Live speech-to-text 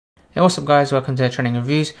Hey, what's up guys, welcome to Trending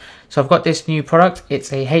Reviews. So I've got this new product.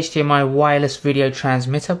 It's a HDMI wireless video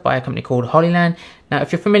transmitter by a company called Hollyland. Now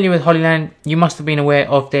if you're familiar with Hollyland, you must have been aware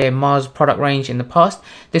of their Mars product range in the past.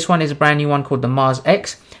 This one is a brand new one called the Mars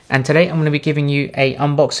X, and today I'm going to be giving you a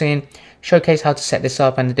unboxing, showcase how to set this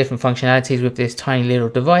up and the different functionalities with this tiny little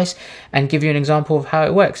device, and give you an example of how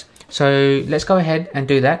it works. So let's go ahead and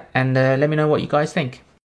do that, and let me know what you guys think.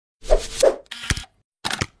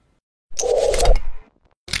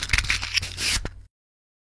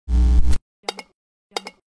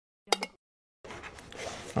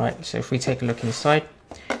 Alright, so if we take a look inside,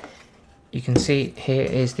 you can see here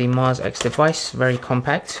is the Mars X device, very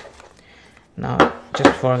compact. Now, just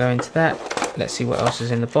before I go into that, let's see what else is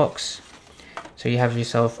in the box. So you have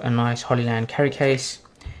yourself a nice Hollyland carry case,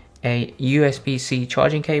 a USB-C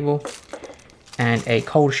charging cable, and a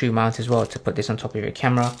cold shoe mount as well to put this on top of your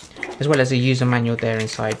camera, as well as a user manual there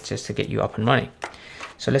inside just to get you up and running.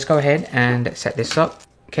 So let's go ahead and set this up.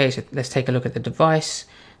 Okay, so let's take a look at the device.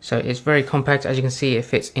 So it's very compact. As you can see, it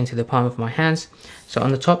fits into the palm of my hands. So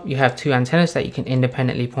on the top, you have two antennas that you can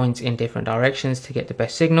independently point in different directions to get the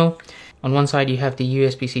best signal. On one side, you have the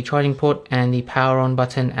USB-C charging port and the power on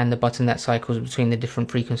button and the button that cycles between the different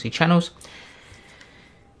frequency channels.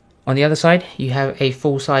 On the other side, you have a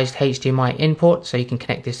full-sized HDMI in port, so you can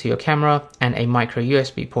connect this to your camera, and a micro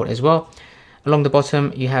USB port as well. Along the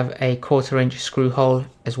bottom, you have a 1/4" screw hole,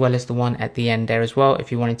 as well as the one at the end there as well,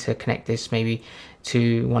 if you wanted to connect this maybe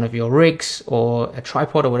to one of your rigs or a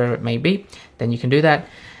tripod or whatever it may be, then you can do that.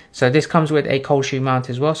 So this comes with a cold shoe mount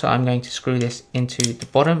as well, so I'm going to screw this into the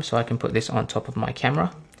bottom so I can put this on top of my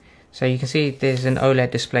camera. So you can see there's an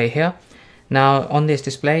OLED display here. Now on this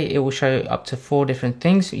display, it will show up to 4 different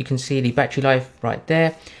things. You can see the battery life right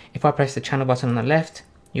there. If I press the channel button on the left,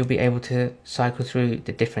 you'll be able to cycle through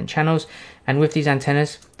the different channels. And with these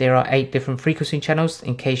antennas, there are 8 different frequency channels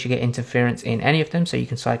in case you get interference in any of them, so you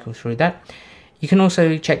can cycle through that. You can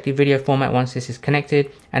also check the video format once this is connected,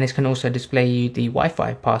 and this can also display you the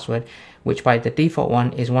Wi-Fi password, which by the default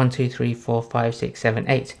one is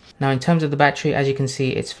 123456778. Now in terms of the battery, as you can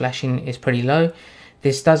see, its flashing is pretty low.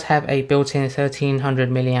 This does have a built-in 1300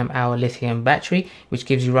 mAh lithium battery, which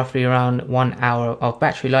gives you roughly around 1 hour of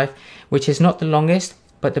battery life, which is not the longest.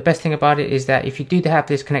 But the best thing about it is that if you do have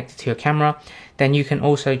this connected to your camera, then you can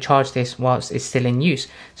also charge this whilst it's still in use.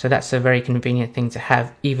 So that's a very convenient thing to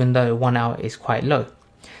have, even though 1 hour is quite low.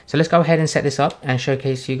 So let's go ahead and set this up and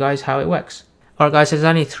showcase to you guys how it works. Alright guys, there's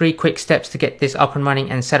only 3 quick steps to get this up and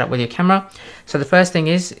running and set up with your camera. So the first thing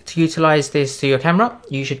is, to utilize this to your camera,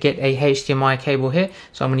 you should get a HDMI cable here.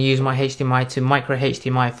 So I'm going to use my HDMI to micro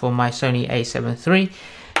HDMI for my Sony a7 III.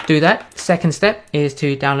 Do that. Second step is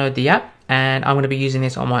to download the app, and I'm going to be using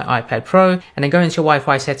this on my iPad Pro. And then go into your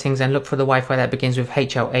Wi-Fi settings and look for the Wi-Fi that begins with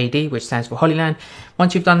HLAD, which stands for Hollyland.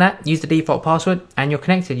 Once you've done that, use the default password and you're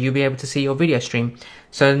connected. You'll be able to see your video stream.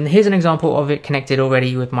 So here's an example of it connected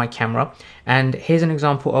already with my camera. And here's an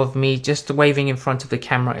example of me just waving in front of the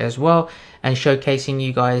camera as well, and showcasing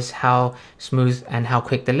you guys how smooth and how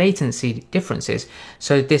quick the latency difference is.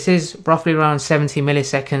 So this is roughly around 70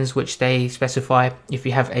 milliseconds, which they specify if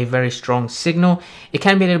you have a very strong signal. It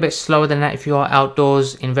can be a little bit slower than that if you are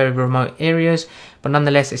outdoors in very remote areas, but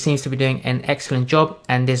nonetheless it seems to be doing an excellent job,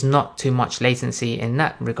 and there's not too much latency in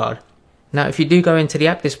that regard. Now if you do go into the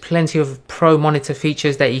app, there's plenty of pro monitor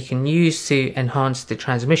features that you can use to enhance the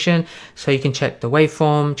transmission. So you can check the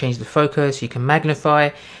waveform, change the focus, you can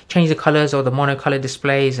magnify, change the colors or the monocolor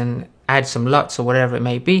displays, and add some LUTs or whatever it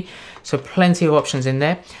may be. So plenty of options in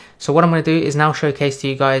there. So what I'm going to do is now showcase to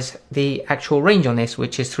you guys the actual range on this,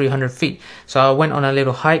 which is 300 feet. So I went on a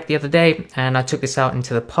little hike the other day and I took this out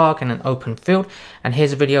into the park in an open field. And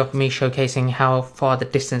here's a video of me showcasing how far the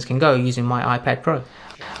distance can go using my iPad Pro.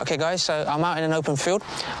 Okay guys, so I'm out in an open field.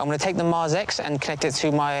 I'm going to take the Mars X and connect it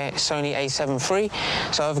to my Sony a7 III.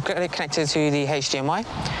 So I've got it connected to the HDMI.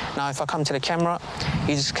 Now if I come to the camera,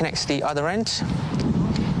 you just connect to the other end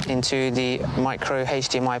into the micro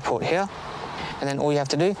HDMI port here. And then all you have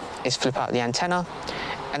to do is flip out the antenna,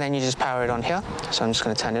 and then you just power it on here. So I'm just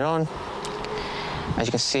going to turn it on. As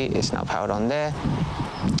you can see, it's now powered on there.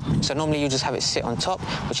 So normally you just have it sit on top,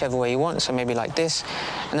 whichever way you want, so maybe like this.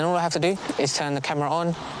 And then all I have to do is turn the camera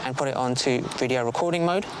on and put it onto video recording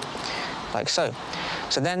mode, like so.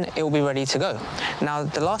 So then it will be ready to go. Now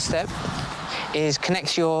the last step is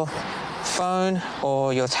connect your phone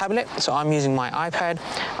or your tablet. So I'm using my iPad.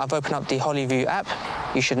 I've opened up the Hollyview app.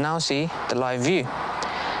 You should now see the live view.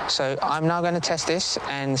 So I'm now going to test this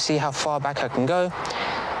and see how far back I can go.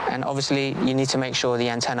 And obviously you need to make sure the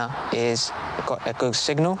antenna is got a good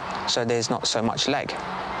signal, so there's not so much lag.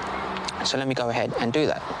 So let me go ahead and do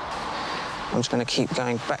that. I'm just going to keep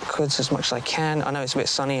going backwards as much as I can. I know it's a bit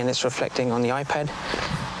sunny and it's reflecting on the iPad.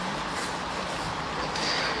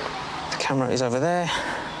 The camera is over there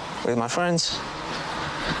with my friends.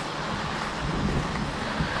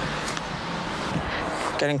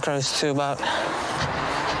 Getting close to about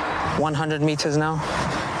 100 meters now.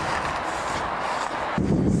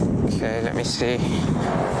 Okay, let me see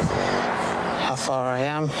how far I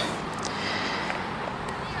am.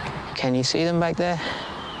 Can you see them back there?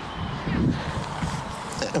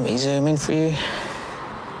 Let me zoom in for you.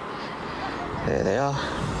 There they are.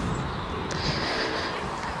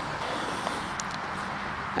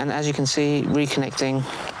 And as you can see, reconnecting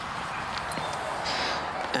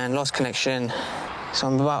and lost connection. So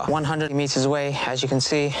I'm about 100 meters away, as you can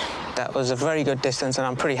see. That was a very good distance and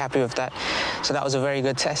I'm pretty happy with that. So that was a very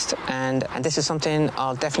good test, and this is something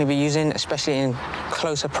I'll definitely be using, especially in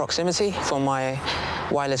closer proximity for my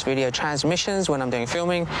wireless video transmissions when I'm doing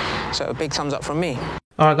filming. So a big thumbs up from me.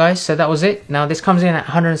 Alright guys, so that was it. Now this comes in at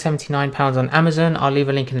 £179 on Amazon. I'll leave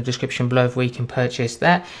a link in the description below where you can purchase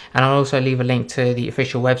that, and I'll also leave a link to the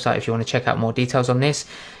official website if you want to check out more details on this.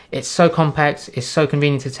 It's so compact, it's so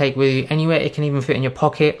convenient to take with you anywhere. It can even fit in your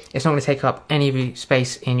pocket. It's not going to take up any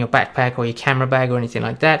space in your backpack or your camera bag or anything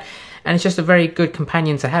like that. And it's just a very good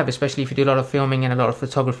companion to have, especially if you do a lot of filming and a lot of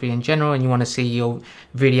photography in general and you want to see your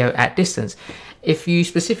video at distance. If you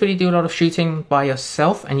specifically do a lot of shooting by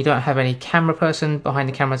yourself and you don't have any camera person behind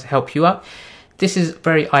the camera to help you up, this is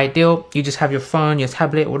very ideal. You just have your phone, your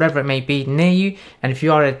tablet, whatever it may be near you, and if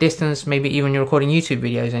you are at a distance, maybe even you're recording YouTube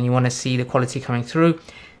videos and you want to see the quality coming through,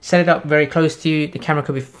 set it up very close to you. The camera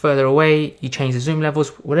could be further away, you change the zoom levels,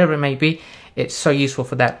 whatever it may be. It's so useful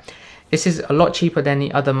for that. This is a lot cheaper than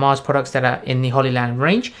the other Mars products that are in the Hollyland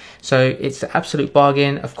range, so it's an absolute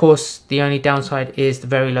bargain. Of course, the only downside is the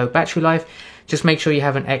very low battery life. Just make sure you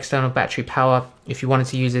have an external battery power if you wanted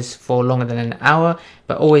to use this for longer than an hour,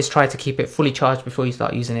 but always try to keep it fully charged before you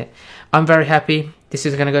start using it. I'm very happy. This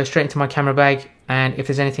is going to go straight into my camera bag, and if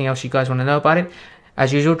there's anything else you guys want to know about it,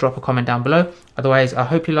 as usual, drop a comment down below. Otherwise, I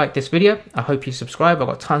hope you like this video. I hope you subscribe. I've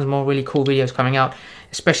got tons more really cool videos coming out,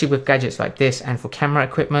 especially with gadgets like this and for camera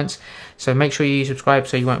equipment. So make sure you subscribe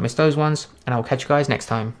so you won't miss those ones, and I will catch you guys next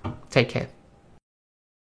time. Take care.